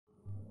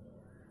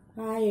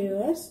Hi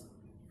viewers,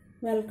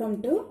 welcome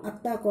to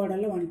అత్తా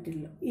కోడల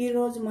వంటిల్లు.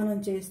 ఈరోజు మనం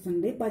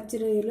చేస్తుంది పచ్చి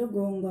రొయ్యలు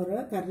గోంగూర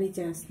కర్రీ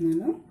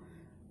చేస్తున్నాను.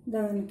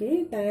 దానికి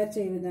తయారు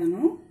చేయ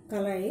విధానం: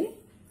 కళాయి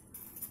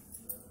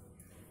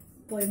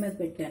పొయ్యి మీద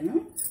పెట్టాను.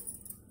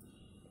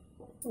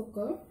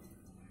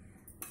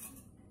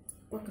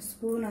 ఒక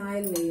స్పూన్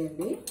ఆయిల్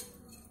వేయండి.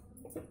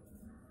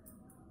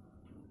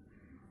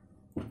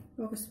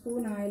 ఒక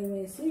స్పూన్ ఆయిల్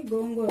వేసి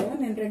గోంగూర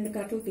నేను 2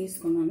 కట్టలు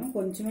తీసుకున్నాను.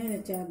 కొంచెమే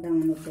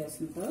చేద్దామన్న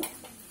ఉద్దేశంతో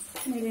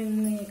మీరు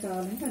ఎన్ని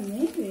కావాలంటే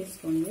అన్నీ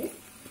వేసుకోండి.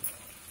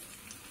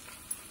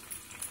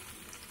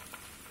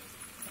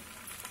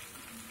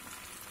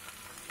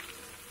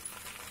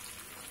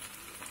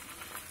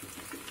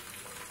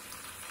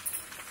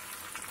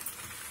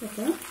 ఒక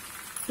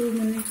 2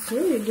 మినిట్స్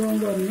ఈ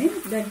గోంగూరని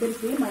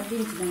దగ్గరికి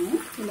మగ్గించుదాము.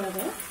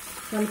 ఇలాగా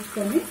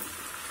కలుపుకొని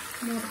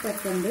మూత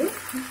పెట్టండి,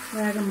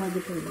 వేగం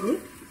మగ్గుతుంది.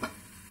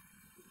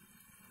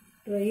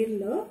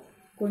 రొయ్యల్లో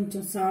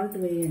కొంచెం సాల్ట్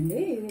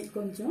వేయండి, ఇది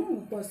కొంచెం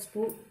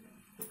పసుపు,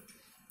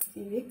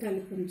 ఇవి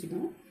కలిపి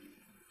ఉంచుదాం.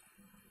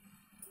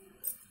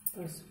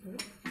 పసుపు,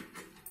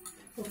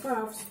 ఒక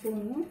 1/2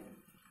 స్పూను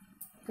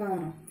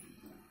కారం,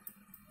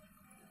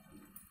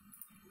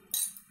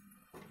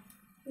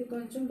 ఇది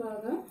కొంచెం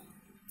బాగా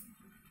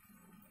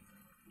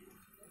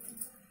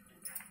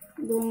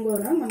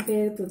గోంగూర మనకి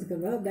ఏగుతుంది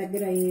కదా,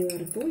 దగ్గర అయ్యే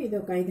వరకు ఇది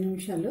ఒక 5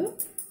 నిమిషాలు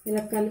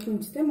ఇలా కలిపి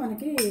ఉంచితే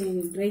మనకి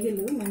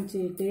రొయ్యలు మంచి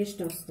టేస్ట్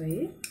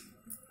వస్తాయి.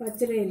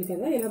 పచ్చి రొయ్యలు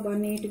కదా, ఇలా బాగా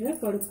నీట్గా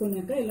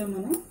కడుక్కున్నాక ఇలా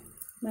మనం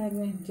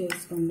మ్యారినేట్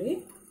చేసుకోండి.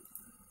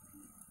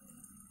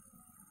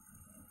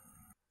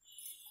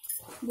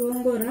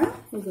 గోంగూర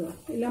ఇదో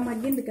ఇలా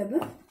మగ్గింది కదా,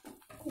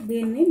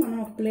 దీన్ని మనం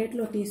ఒక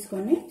ప్లేట్లో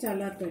తీసుకొని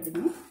చల్లారి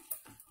పెడదాం.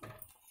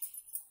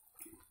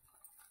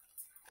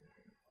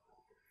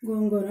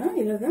 గోంగూర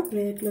ఇలాగా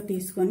ప్లేట్లో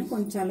తీసుకొని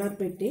కొంచెం చల్లారి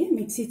పెట్టి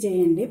మిక్సీ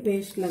చేయండి,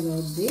 పేస్ట్ లాగా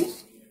అవుద్ది.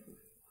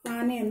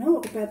 ఆనియన్,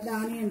 ఒక పెద్ద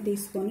ఆనియన్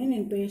తీసుకొని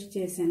నేను పేస్ట్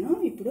చేశాను.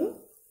 ఇప్పుడు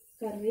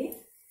కర్రీ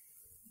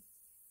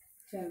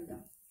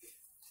చేద్దాం.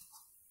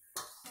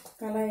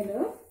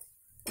 కళాయిలో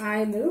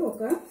ఆయిల్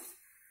ఒక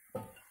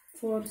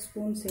 4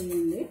 స్పూన్స్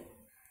వేయండి,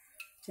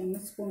 చిన్న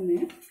స్పూనే.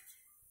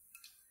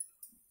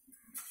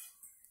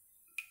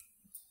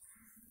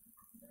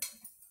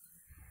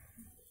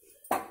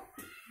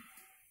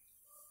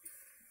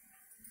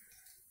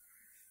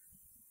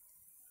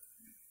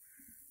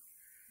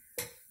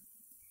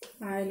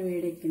 ఆయిల్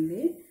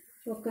వేడెక్కింది.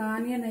 ఒక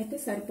ఆనియన్ అయితే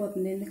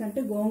సరిపోతుంది, ఎందుకంటే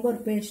గోంగూర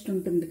పేస్ట్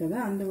ఉంటుంది కదా,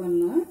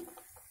 అందువల్ల.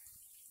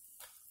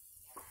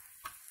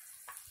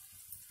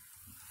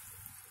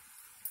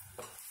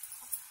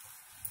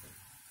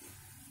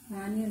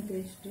 ఆనియన్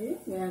పేస్ట్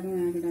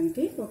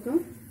వేగడానికి ఒక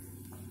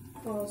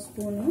 1/2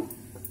 స్పూను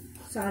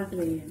సాల్ట్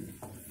వేయండి.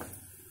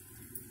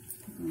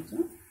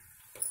 కొంచెం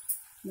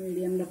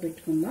మీడియంలో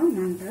పెట్టుకుందాం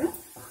మంట.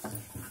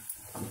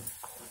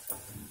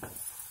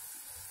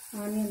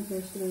 ఆనియన్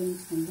పేస్ట్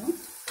వేయించుకుందాం.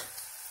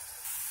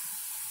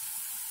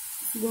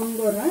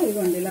 గోంగూర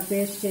ఇవ్వండి, ఇలా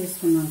పేస్ట్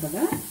చేసుకున్నాం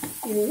కదా,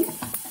 ఇది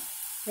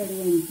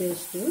రెడీ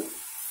పేస్ట్.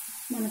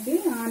 మనకి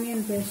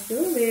ఆనియన్ పేస్ట్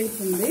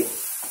వేగుతుంది.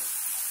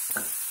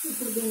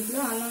 ఇప్పుడు దీంట్లో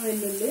అల్లం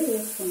వెల్లుల్లి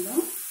వేసుకుందాం.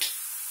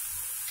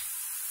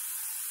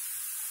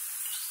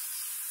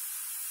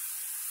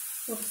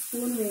 ఒక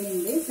స్పూన్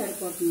వేయండి,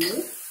 సరిపోతుంది.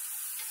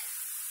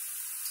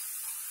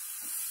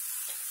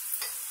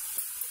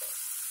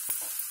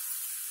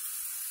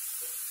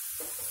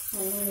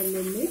 అల్లం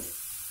వెల్లుల్లి,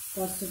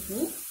 పసుపు,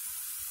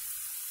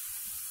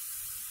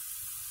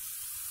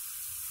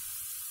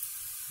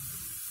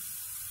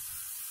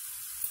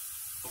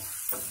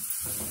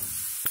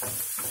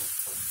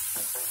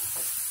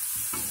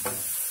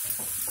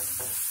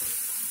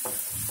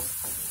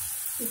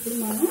 ఇప్పుడు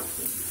మనం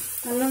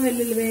అల్లం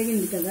వెల్లుల్లి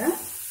వేగింది కదా,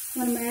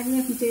 మనం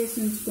మ్యారినేషన్ చేసి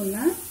ఉంచుకున్న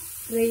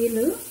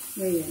రొయ్యలు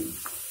వేయండి.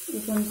 ఇది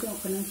కొంచెం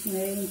 1 నిమిషం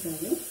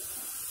వేయించాలి.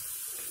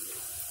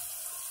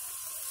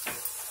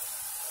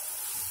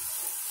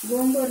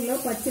 గోంగూరలో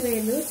పచ్చి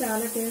రొయ్యలు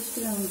చాలా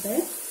టేస్ట్గా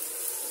ఉంటాయి.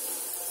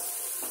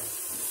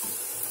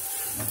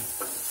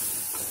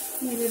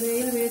 మీరు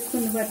రొయ్యలు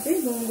వేసుకుని బట్టి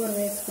గోంగూర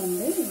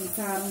వేసుకోండి,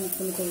 కారం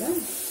ఉప్పులు కూడా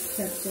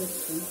సెట్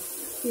చేసుకోండి.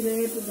 ఇది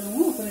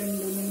వేపుదాము ఒక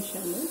 2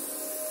 నిమిషాలు.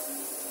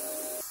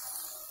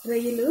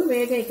 రొయ్యలు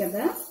వేగాయి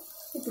కదా,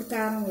 ఇప్పుడు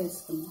కారం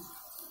వేసుకుందాం.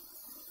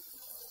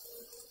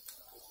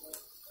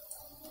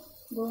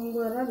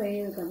 గోంగూర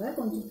వేయదు కదా,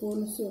 కొంచెం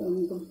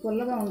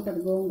పుల్లగా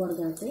ఉంటుంది గోంగూర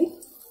కాబట్టి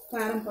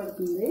కారం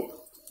పడుతుంది.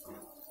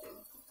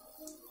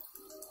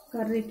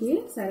 కర్రీకి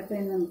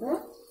సరిపోయినంత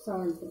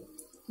సాల్ట్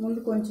ముందు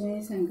కొంచెం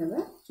వేసాం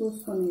కదా,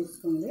 చూసుకొని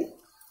వేసుకోండి.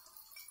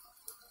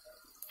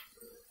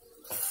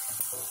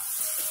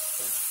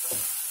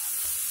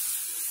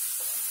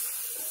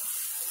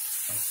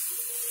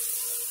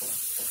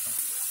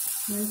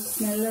 మంచి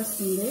స్మెల్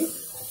వస్తుంది,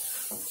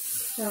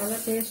 చాలా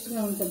టేస్ట్గా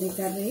ఉంటుంది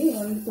కర్రీ.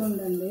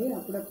 వండుతుండండి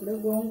అప్పుడప్పుడు.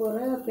 గోంగూర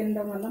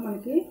తినడం వల్ల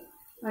మనకి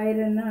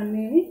ఐరన్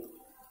అన్నీ,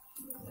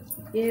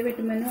 ఏ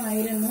విటమిన్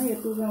ఐరన్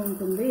ఎక్కువగా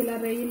ఉంటుంది. ఇలా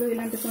రొయ్యలు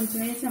ఇలాంటి కొంచెం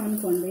వేసాం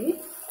అనుకోండి,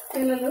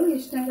 పిల్లలు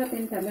ఇష్టంగా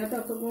తింటారు. లేకపోతే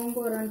ఒక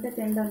గోంగూర అంటే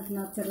తినడానికి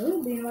నచ్చరు.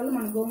 దీనివల్ల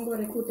మన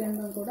గోంగూర ఎక్కువ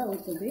తినడం కూడా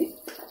అవుతుంది.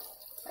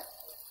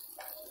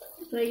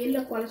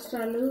 రొయ్యల్లో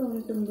కొలెస్ట్రాల్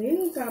ఉంటుంది,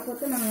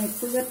 కాకపోతే మనం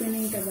ఎక్కువగా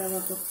తినేం కదా,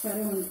 ఒక్కొక్కసారి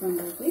వండుతాం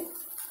కాబట్టి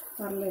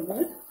పర్లేదు.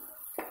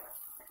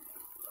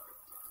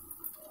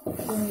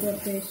 గోంగూర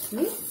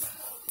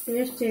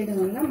పేస్ట్ చేయడం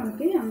వల్ల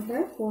మనకి అంతా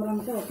కూర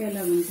అంతా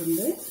ఒకేలా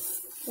ఉంటుంది.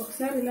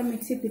 ఒకసారి ఇలా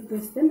మిక్సీ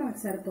తిప్పేస్తే మనకు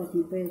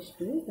సరిపోతుంది,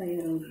 పేస్ట్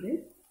తయారవుద్ది.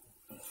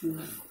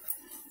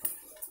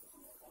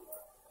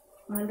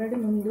 ఆల్రెడీ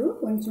ముందు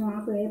కొంచెం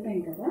ఆకు వేపాం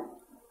కదా,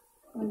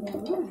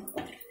 అందువల్ల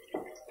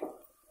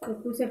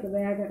ఎక్కువసేపు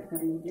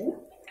వేగడక్కర్లేదు.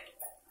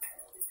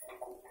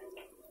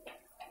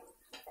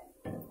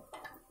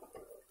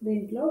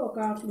 దీంట్లో ఒక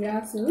హాఫ్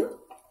గ్లాసు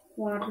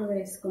వాటర్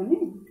వేసుకొని,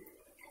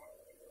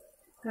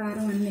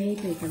 కారం అన్నీ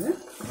అయిపోయి కదా,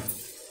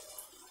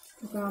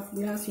 ఒక హాఫ్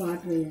గ్లాస్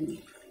వాటర్ వేయండి.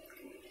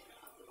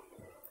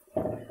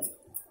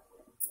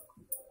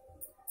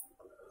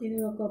 ఇది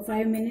ఒక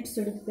 5 మినిట్స్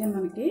ఉడికితే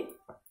మనకి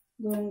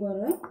గోంగూర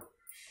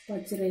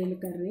పచ్చి రొయ్యల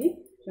కర్రీ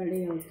రెడీ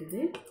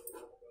అవుతుంది.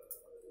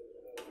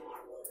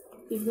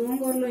 ఈ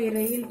గోంగూరలో ఈ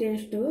రొయ్యల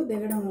టేస్ట్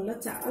దిగడం వల్ల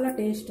చాలా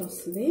టేస్ట్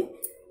వస్తుంది.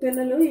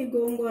 పిల్లలు ఈ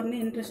గోంగూరని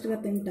ఇంట్రెస్ట్గా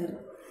తింటారు.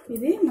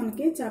 ఇది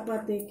మనకి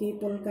చపాతీకి,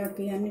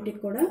 పుల్కాకి అన్నిటికి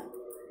కూడా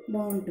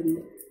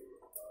బాగుంటుంది.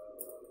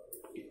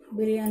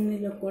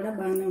 బిర్యానీలో కూడా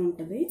బాగానే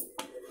ఉంటుంది,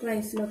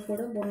 రైస్లో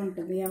కూడా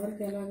బాగుంటుంది.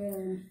 ఎవరికి ఎలాగ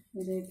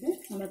ఇదైతే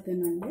అలా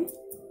తినండి.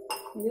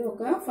 ఇది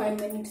ఒక 5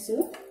 మినిట్స్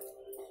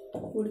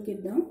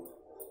ఉడికిద్దాం.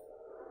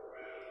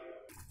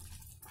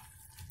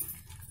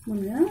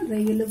 ముందుగా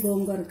రొయ్యలు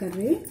గోంగూర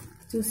కర్రీ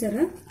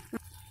చూసారా,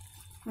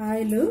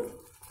 ఆయిల్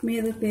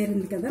మీద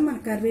తేరింది కదా, మన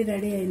కర్రీ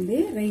రెడీ అయింది.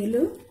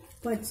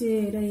 పచ్చి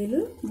రొయ్యలు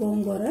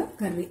గోంగూర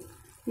కర్రీ.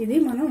 ఇది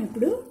మనం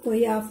ఇప్పుడు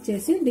పొయ్యి ఆఫ్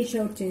చేసి డిష్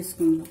అవుట్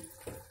చేసుకుందాం.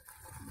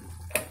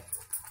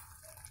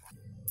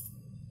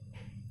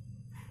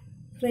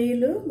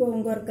 రొయ్యలు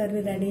గోంగూర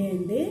కర్రీ రెడీ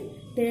అయింది.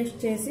 టేస్ట్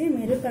చేసి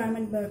మీరు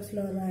కామెంట్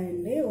బాక్స్లో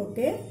రాయండి.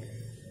 Okay,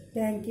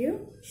 thank you.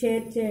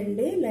 షేర్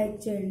చేయండి, లైక్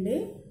చేయండి.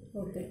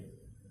 ఓకే.